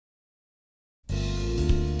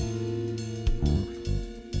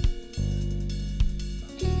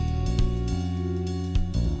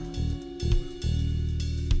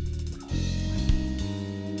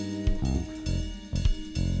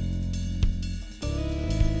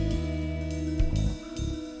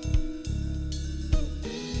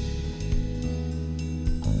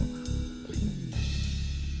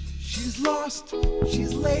lost,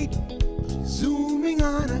 she's late, zooming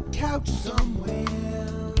on a couch somewhere.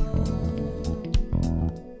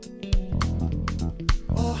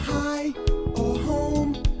 Or hi, or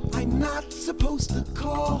home, I'm not supposed to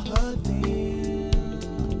call her there.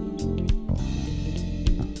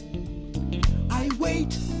 I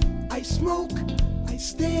wait, I smoke, I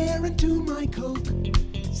stare into my Coke.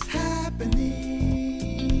 It's happening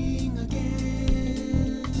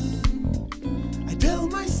again. I tell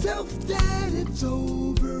myself that it's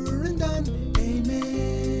over and done. Amen.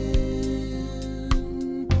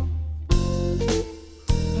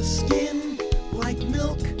 Her skin like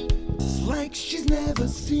milk, it's like she's never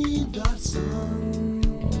seen the sun.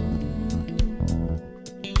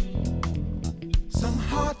 Some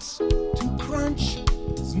hearts to crunch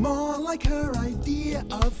is more like her idea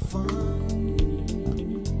of fun.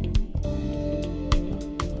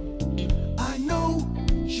 I know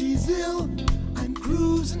she's ill, I'm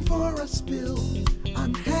cruising for a spill,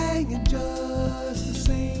 I'm hanging just the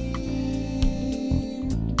same.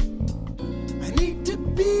 I need to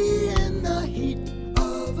be in the heat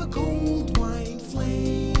of a cold white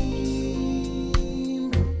flame.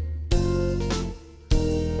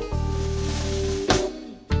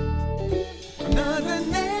 Another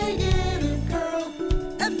negative girl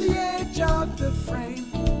at the edge of the frame,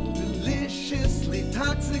 deliciously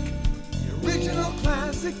toxic, the original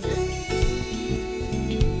classic theme.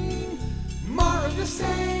 More of the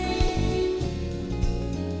same.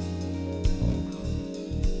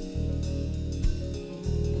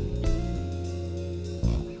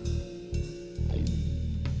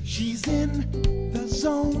 She's in the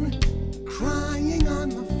zone, crying on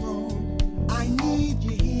the phone, I need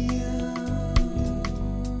you here.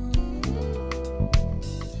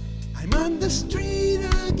 I'm on the street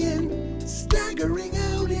again, staggering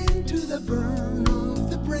out into the burn of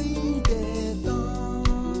the brain dead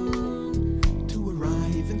dawn, to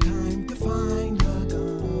arrive in time to find her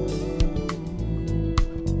gone.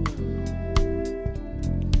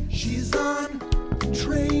 She's on the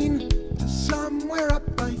train to somewhere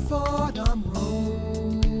up by Fordham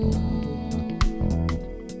Road.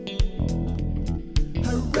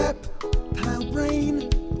 Her reptile brain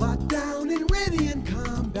locked down in radiant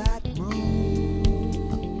combat mode.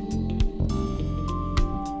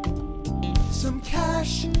 Some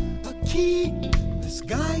cash, a key, this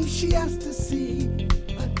guy she has to see,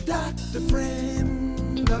 a doctor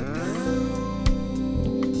friend uptown.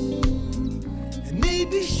 And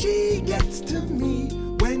maybe she gets to me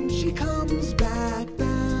when she comes back down.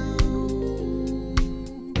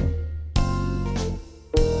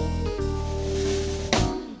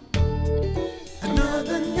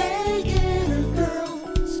 Another negative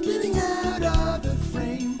girl spinning out of the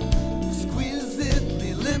frame,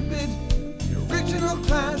 exquisitely limpid, the original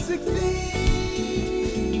classic theme.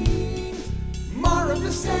 More of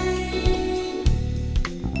the same.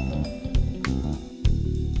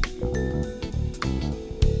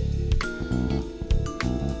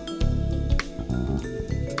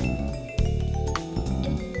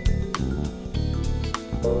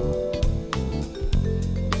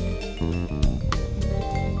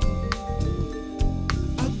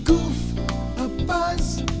 A goof, a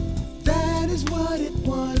buzz, that is what it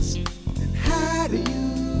was. And how do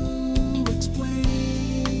you explain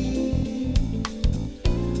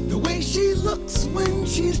the way she looks when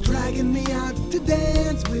she's dragging me out to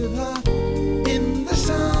dance with her in the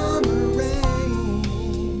summer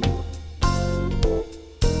rain?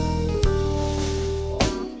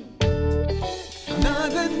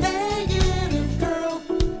 Another negative girl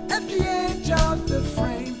at the edge of the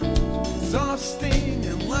frame, exhausting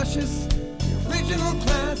and luscious, the original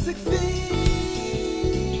classic theme.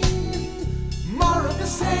 More of the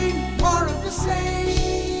same, more of the same.